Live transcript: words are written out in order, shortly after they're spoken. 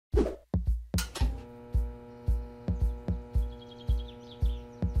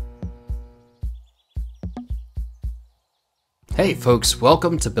Hey folks,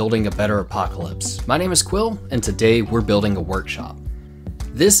 welcome to Building a Better Apocalypse. My name is Quill, and today we're building a workshop.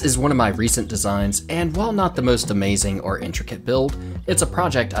 This is one of my recent designs, and while not the most amazing or intricate build, it's a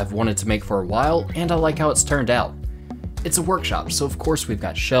project I've wanted to make for a while, and I like how it's turned out. It's a workshop, so of course we've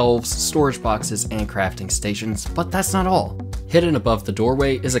got shelves, storage boxes, and crafting stations, but that's not all. Hidden above the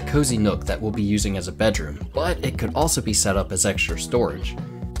doorway is a cozy nook that we'll be using as a bedroom, but it could also be set up as extra storage.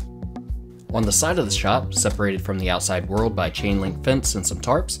 On the side of the shop, separated from the outside world by chain link fence and some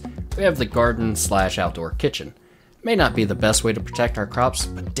tarps, we have the garden/outdoor kitchen. May not be the best way to protect our crops,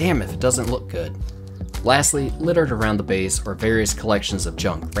 but damn if it doesn't look good. Lastly, littered around the base are various collections of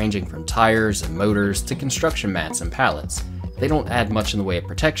junk ranging from tires and motors to construction mats and pallets. They don't add much in the way of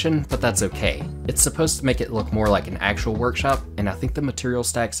protection, but that's okay. It's supposed to make it look more like an actual workshop, and I think the material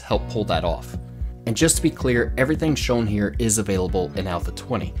stacks help pull that off. And just to be clear, everything shown here is available in Alpha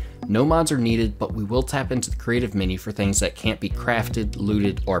 20. No mods are needed, but we will tap into the creative menu for things that can't be crafted,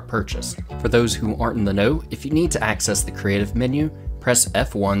 looted, or purchased. For those who aren't in the know, if you need to access the creative menu, press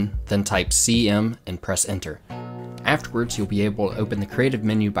F1, then type CM and press enter. Afterwards, you'll be able to open the creative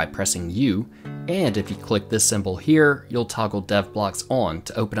menu by pressing U, and if you click this symbol here, you'll toggle dev blocks on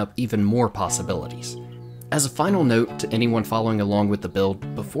to open up even more possibilities. As a final note to anyone following along with the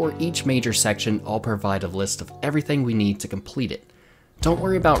build, before each major section, I'll provide a list of everything we need to complete it. Don't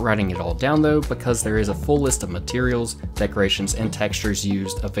worry about writing it all down though, because there is a full list of materials, decorations, and textures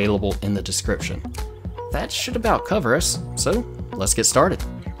used available in the description. That should about cover us, so let's get started.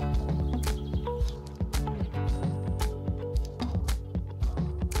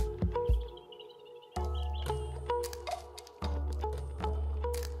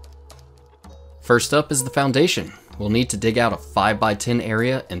 First up is the foundation. We'll need to dig out a 5x10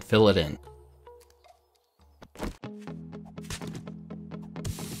 area and fill it in.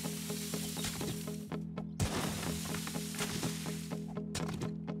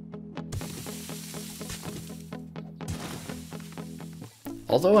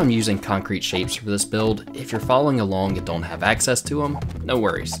 Although I'm using concrete shapes for this build, if you're following along and don't have access to them, no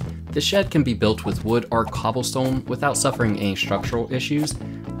worries. This shed can be built with wood or cobblestone without suffering any structural issues.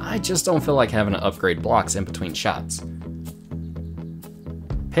 I just don't feel like having to upgrade blocks in between shots.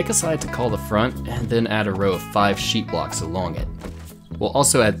 Pick a side to call the front and then add a row of 5 sheet blocks along it. We'll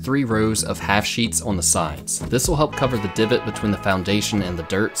also add 3 rows of half sheets on the sides. This will help cover the divot between the foundation and the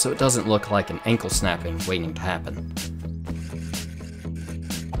dirt so it doesn't look like an ankle snapping waiting to happen.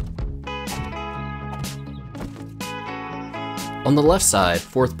 On the left side,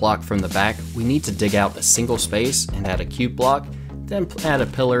 4th block from the back, we need to dig out a single space and add a cube block, then add a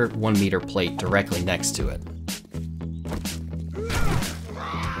pillar 1 meter plate directly next to it.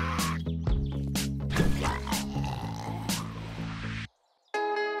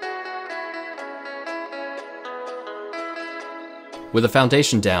 With the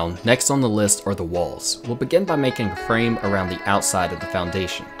foundation down, next on the list are the walls. We'll begin by making a frame around the outside of the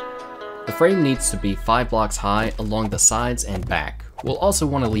foundation. The frame needs to be 5 blocks high along the sides and back. We'll also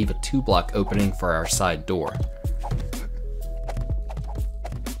want to leave a 2 block opening for our side door.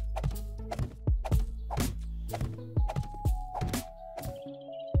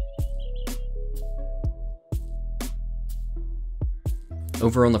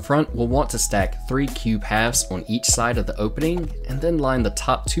 Over on the front, we'll want to stack 3 cube halves on each side of the opening, and then line the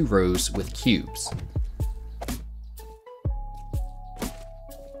top 2 rows with cubes.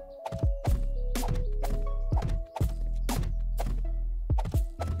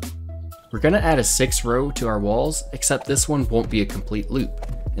 We're going to add a 6th row to our walls, except this one won't be a complete loop.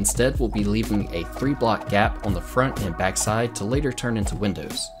 Instead, we'll be leaving a 3 block gap on the front and back side to later turn into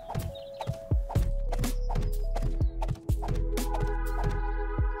windows.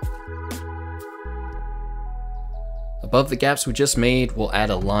 Above the gaps we just made, we'll add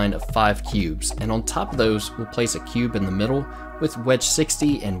a line of 5 cubes, and on top of those, we'll place a cube in the middle with wedge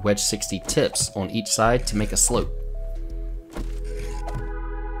 60 and wedge 60 tips on each side to make a slope.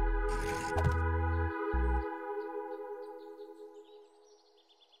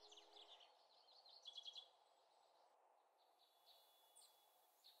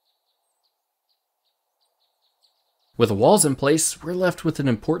 With the walls in place, we're left with an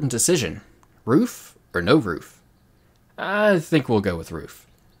important decision. Roof or no roof? I think we'll go with roof.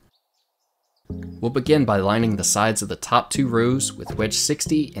 We'll begin by lining the sides of the top 2 rows with wedge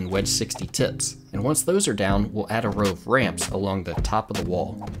 60 and wedge 60 tips, and once those are down, we'll add a row of ramps along the top of the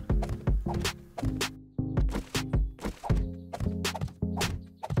wall.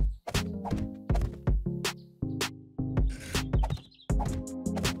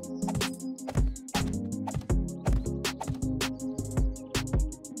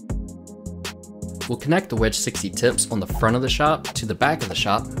 We'll connect the wedge 60 tips on the front of the shop to the back of the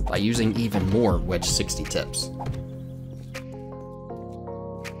shop by using even more wedge 60 tips.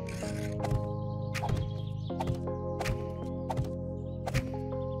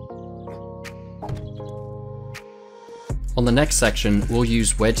 On the next section, we'll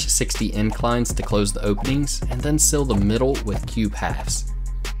use wedge 60 inclines to close the openings and then seal the middle with cube halves.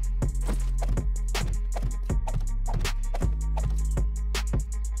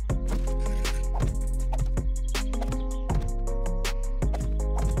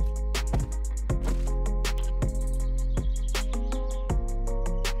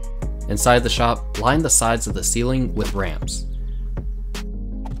 Inside the shop, line the sides of the ceiling with ramps.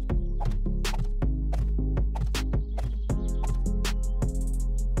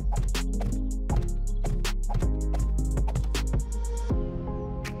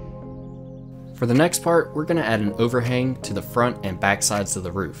 For the next part, we're going to add an overhang to the front and back sides of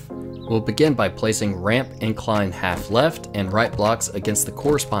the roof. We'll begin by placing ramp incline half left and right blocks against the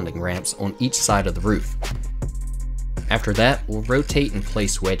corresponding ramps on each side of the roof. After that, we'll rotate and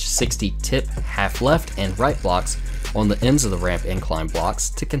place wedge 60 tip half left and right blocks on the ends of the ramp incline blocks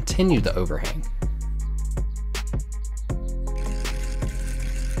to continue the overhang.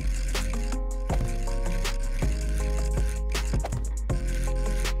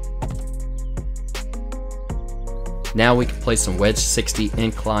 Now we can place some wedge 60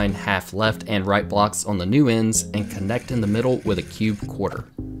 incline half left and right blocks on the new ends and connect in the middle with a cube quarter.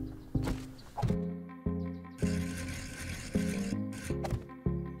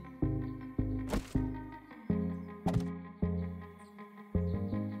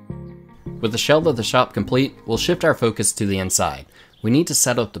 With the shell of the shop complete, we'll shift our focus to the inside. We need to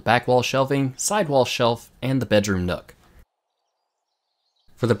set up the back wall shelving, side wall shelf, and the bedroom nook.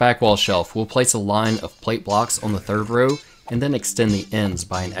 For the back wall shelf, we'll place a line of plate blocks on the third row and then extend the ends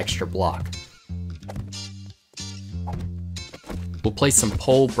by an extra block. We'll place some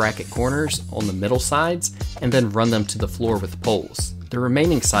pole bracket corners on the middle sides and then run them to the floor with poles. The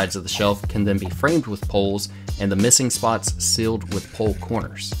remaining sides of the shelf can then be framed with poles and the missing spots sealed with pole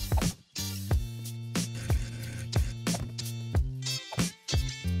corners.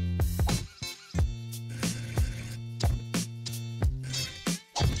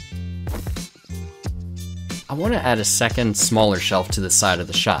 I want to add a second, smaller shelf to the side of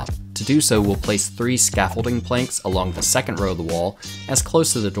the shop. To do so, we'll place 3 scaffolding planks along the second row of the wall, as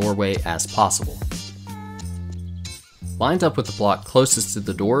close to the doorway as possible. Lined up with the block closest to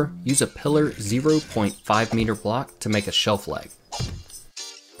the door, use a pillar 0.5 meter block to make a shelf leg.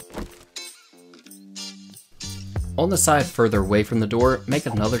 On the side further away from the door, make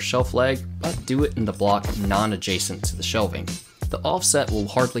another shelf leg, but do it in the block non-adjacent to the shelving. The offset will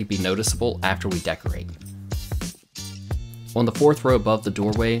hardly be noticeable after we decorate. On the 4th row above the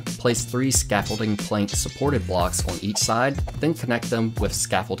doorway, place 3 scaffolding plank supported blocks on each side, then connect them with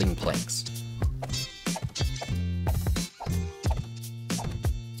scaffolding planks.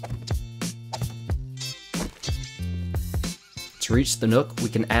 To reach the nook, we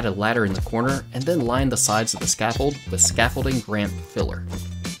can add a ladder in the corner and then line the sides of the scaffold with scaffolding ramp filler.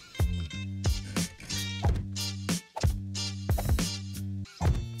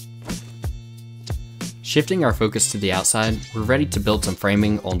 Shifting our focus to the outside, we're ready to build some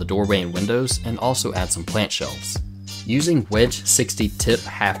framing on the doorway and windows and also add some plant shelves. Using wedge 60 tip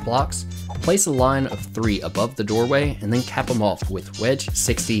half blocks, place a line of 3 above the doorway and then cap them off with wedge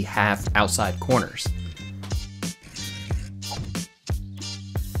 60 half outside corners.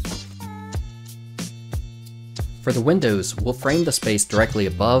 For the windows, we'll frame the space directly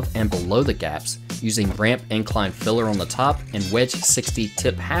above and below the gaps using ramp incline filler on the top and wedge 60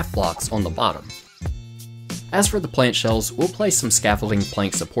 tip half blocks on the bottom. As for the plant shelves, we'll place some scaffolding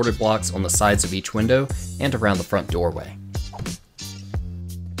plank supported blocks on the sides of each window and around the front doorway.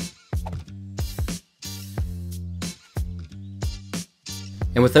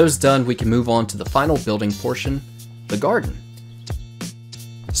 And with those done, we can move on to the final building portion, the garden.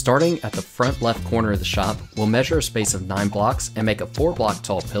 Starting at the front left corner of the shop, we'll measure a space of 9 blocks and make a 4-block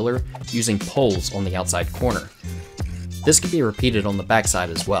tall pillar using poles on the outside corner. This can be repeated on the back side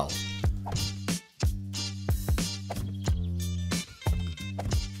as well.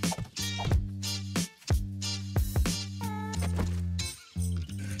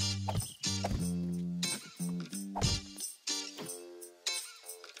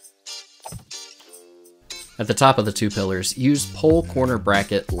 At the top of the 2 pillars, use pole corner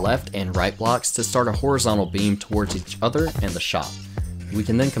bracket left and right blocks to start a horizontal beam towards each other and the shop. We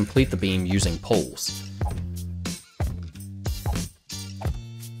can then complete the beam using poles.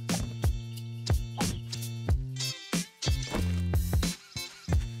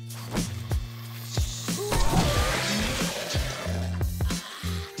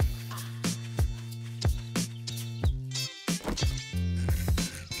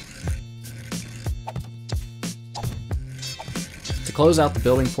 To close out the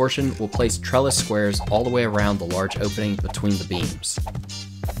building portion, we'll place trellis squares all the way around the large opening between the beams.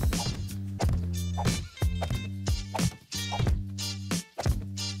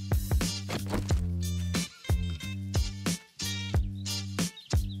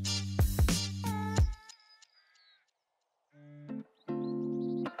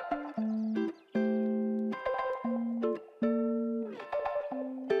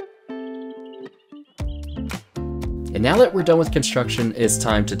 And now that we're done with construction, it's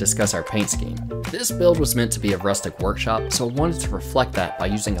time to discuss our paint scheme. This build was meant to be a rustic workshop, so I wanted to reflect that by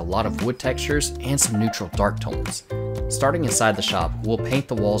using a lot of wood textures and some neutral dark tones. Starting inside the shop, we'll paint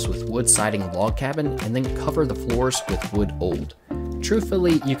the walls with wood siding log cabin and then cover the floors with wood old.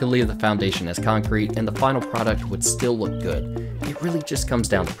 Truthfully, you can leave the foundation as concrete and the final product would still look good. It really just comes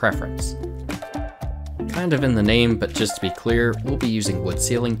down to preference. Kind of in the name, but just to be clear, we'll be using wood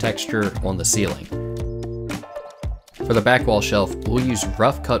ceiling texture on the ceiling. For the back wall shelf, we'll use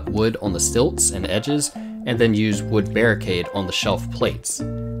rough cut wood on the stilts and edges, and then use wood barricade on the shelf plates.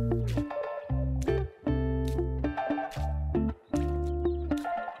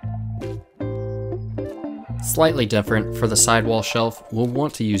 Slightly different, for the sidewall shelf, we'll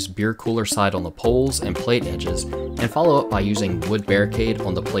want to use beer cooler side on the poles and plate edges, and follow up by using wood barricade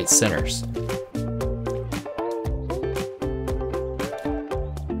on the plate centers.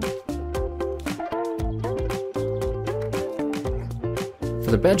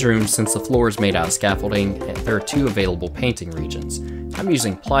 For the bedroom, since the floor is made out of scaffolding, there are two available painting regions. I'm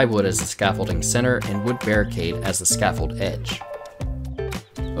using plywood as the scaffolding center and wood barricade as the scaffold edge.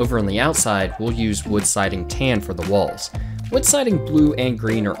 Over on the outside, we'll use wood siding tan for the walls. Wood siding blue and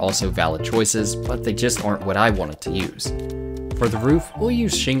green are also valid choices, but they just aren't what I wanted to use. For the roof, we'll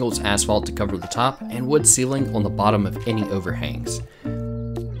use shingles asphalt to cover the top and wood ceiling on the bottom of any overhangs.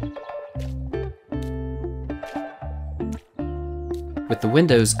 With the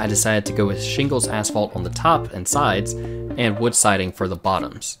windows, I decided to go with shingles asphalt on the top and sides, and wood siding for the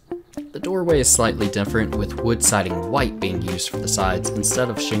bottoms. The doorway is slightly different, with wood siding white being used for the sides instead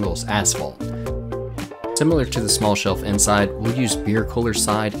of shingles asphalt. Similar to the small shelf inside, we'll use beer cooler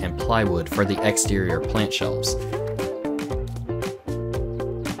side and plywood for the exterior plant shelves.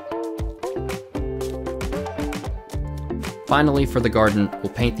 Finally, for the garden,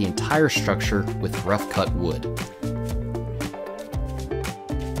 we'll paint the entire structure with rough cut wood.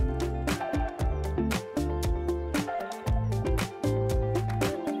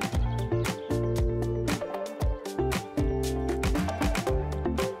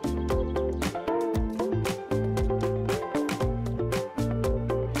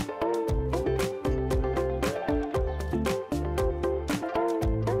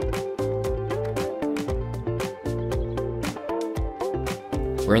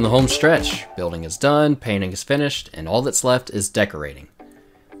 We're in the home stretch. Building is done, painting is finished, and all that's left is decorating.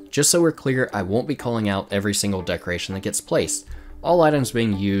 Just so we're clear, I won't be calling out every single decoration that gets placed. All items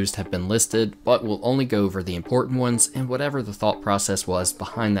being used have been listed, but we'll only go over the important ones and whatever the thought process was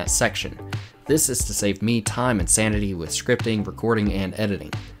behind that section. This is to save me time and sanity with scripting, recording, and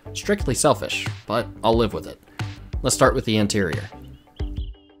editing. Strictly selfish, but I'll live with it. Let's start with the interior.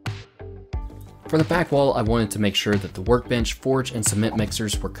 For the back wall, I wanted to make sure that the workbench, forge, and cement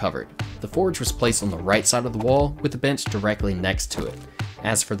mixers were covered. The forge was placed on the right side of the wall, with the bench directly next to it.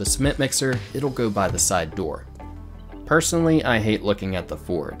 As for the cement mixer, it'll go by the side door. Personally, I hate looking at the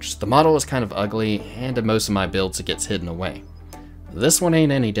forge. The model is kind of ugly, and in most of my builds it gets hidden away. This one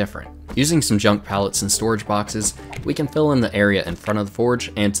ain't any different. Using some junk pallets and storage boxes, we can fill in the area in front of the forge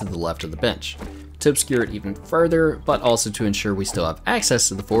and to the left of the bench. To obscure it even further, but also to ensure we still have access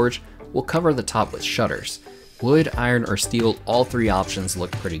to the forge, we'll cover the top with shutters. Wood, iron, or steel, all three options look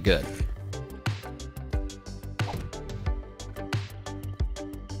pretty good.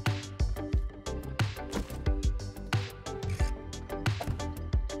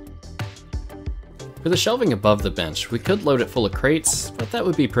 For the shelving above the bench, we could load it full of crates, but that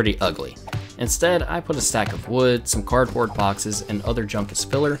would be pretty ugly. Instead, I put a stack of wood, some cardboard boxes, and other junk as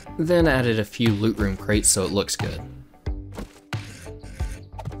filler, then added a few loot room crates so it looks good.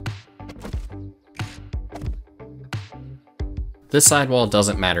 This sidewall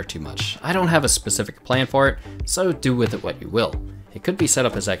doesn't matter too much. I don't have a specific plan for it, so do with it what you will. It could be set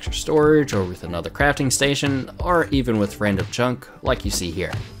up as extra storage, or with another crafting station, or even with random junk like you see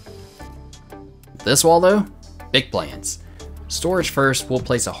here. This wall though? Big plans. Storage first, we'll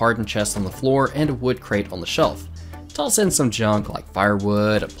place a hardened chest on the floor and a wood crate on the shelf. Toss in some junk like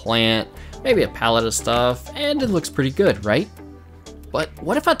firewood, a plant, maybe a pallet of stuff, and it looks pretty good, right? But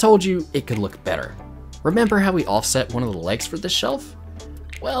what if I told you it could look better? Remember how we offset one of the legs for this shelf?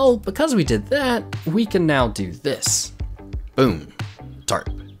 Well, because we did that, we can now do this. Boom.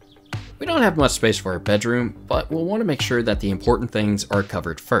 We don't have much space for our bedroom, but we'll want to make sure that the important things are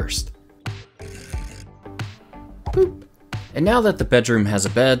covered first. Boop. And now that the bedroom has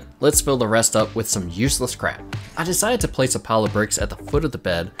a bed, let's fill the rest up with some useless crap. I decided to place a pile of bricks at the foot of the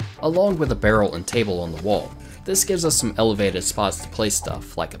bed, along with a barrel and table on the wall. This gives us some elevated spots to place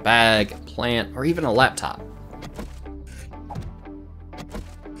stuff, like a bag, a plant, or even a laptop.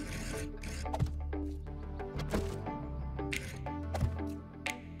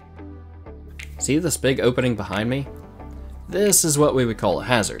 See this big opening behind me? This is what we would call a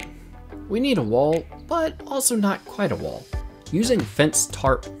hazard. We need a wall, but also not quite a wall. Using fence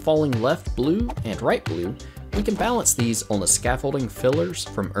tarp falling left blue and right blue, we can balance these on the scaffolding fillers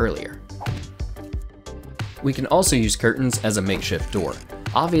from earlier. We can also use curtains as a makeshift door.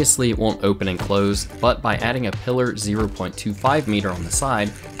 Obviously it won't open and close, but by adding a pillar 0.25 meter on the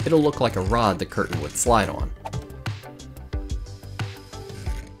side, it'll look like a rod the curtain would slide on.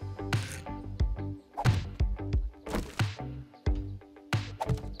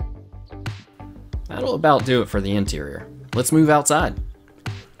 That'll about do it for the interior. Let's move outside.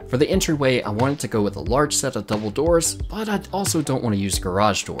 For the entryway, I wanted to go with a large set of double doors, but I also don't want to use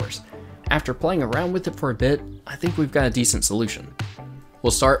garage doors. After playing around with it for a bit, I think we've got a decent solution.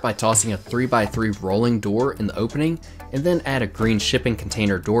 We'll start by tossing a 3x3 rolling door in the opening, and then add a green shipping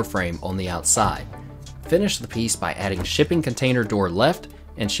container door frame on the outside. Finish the piece by adding shipping container door left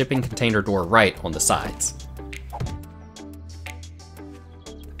and shipping container door right on the sides.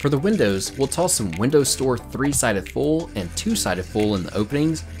 For the windows, we'll toss some window store 3-sided full and 2-sided full in the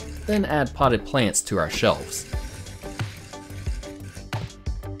openings, then add potted plants to our shelves.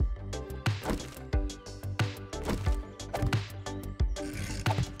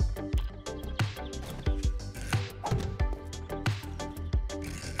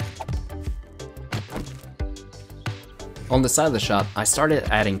 On the side of the shop, I started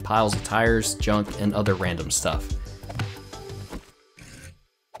adding piles of tires, junk, and other random stuff.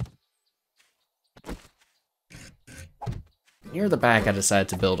 Near the back, I decided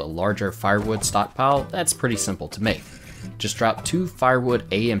to build a larger firewood stockpile that's pretty simple to make. Just drop 2 firewood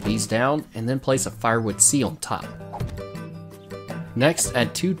A and Bs down, and then place a firewood C on top. Next,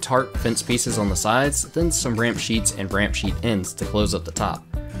 add 2 tarp fence pieces on the sides, then some ramp sheets and ramp sheet ends to close up the top.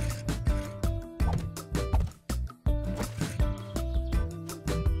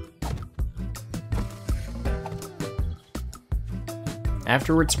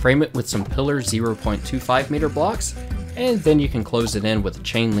 Afterwards, frame it with some pillar 0.25 meter blocks, and then you can close it in with a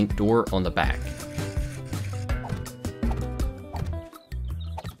chain link door on the back.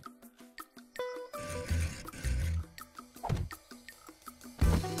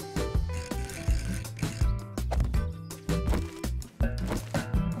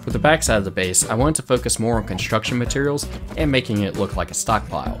 For the back side of the base, I wanted to focus more on construction materials and making it look like a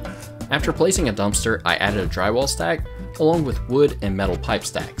stockpile. After placing a dumpster, I added a drywall stack, along with wood and metal pipe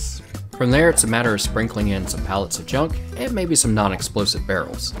stacks. From there, it's a matter of sprinkling in some pallets of junk and maybe some non-explosive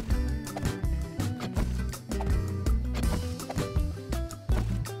barrels.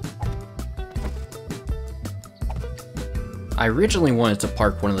 I originally wanted to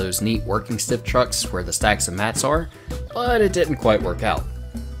park one of those neat working stiff trucks where the stacks of mats are, but it didn't quite work out.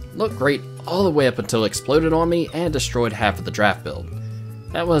 Looked great all the way up until it exploded on me and destroyed half of the draft build.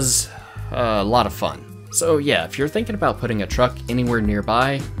 That was a lot of fun. So yeah, if you're thinking about putting a truck anywhere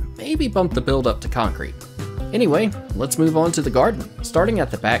nearby, maybe bump the build up to concrete. Anyway, let's move on to the garden. Starting at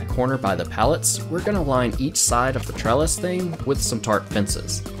the back corner by the pallets, we're gonna line each side of the trellis thing with some tarp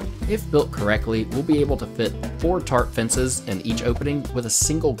fences. If built correctly, we'll be able to fit 4 tarp fences in each opening with a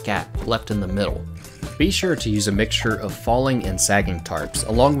single gap left in the middle. Be sure to use a mixture of falling and sagging tarps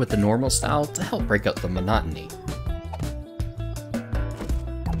along with the normal style to help break up the monotony.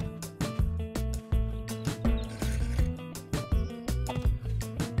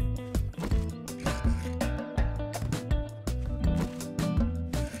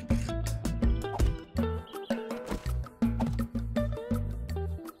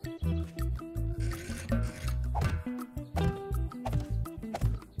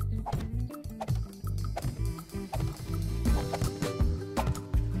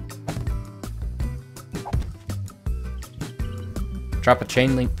 Drop a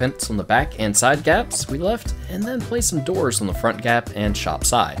chain link fence on the back and side gaps we left, and then place some doors on the front gap and shop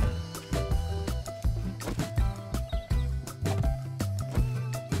side.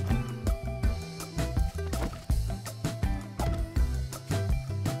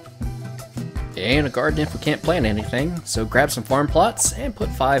 It ain't a garden if we can't plant anything, so grab some farm plots and put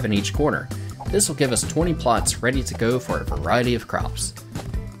 5 in each corner. This will give us 20 plots ready to go for a variety of crops.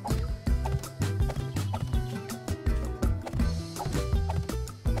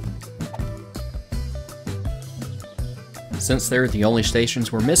 Since they're the only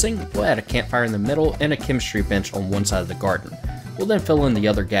stations we're missing, we'll add a campfire in the middle and a chemistry bench on one side of the garden. We'll then fill in the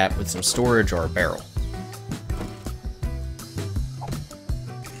other gap with some storage or a barrel.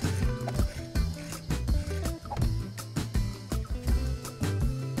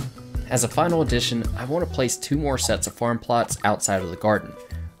 As a final addition, I want to place 2 more sets of farm plots outside of the garden.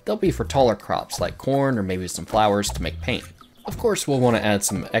 They'll be for taller crops like corn or maybe some flowers to make paint. Of course, we'll want to add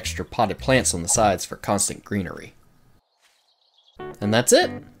some extra potted plants on the sides for constant greenery. And that's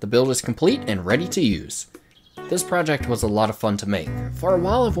it! The build is complete and ready to use. This project was a lot of fun to make. For a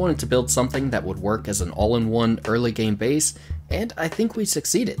while I've wanted to build something that would work as an all-in-one early game base, and I think we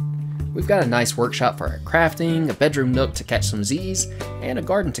succeeded. We've got a nice workshop for our crafting, a bedroom nook to catch some Z's, and a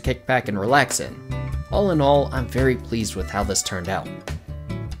garden to kick back and relax in. All in all, I'm very pleased with how this turned out.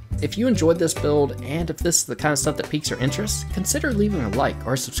 If you enjoyed this build, and if this is the kind of stuff that piques your interest, consider leaving a like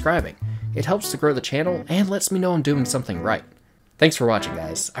or subscribing. It helps to grow the channel and lets me know I'm doing something right. Thanks for watching,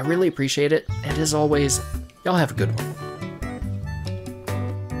 guys. I really appreciate it, and as always, y'all have a good one.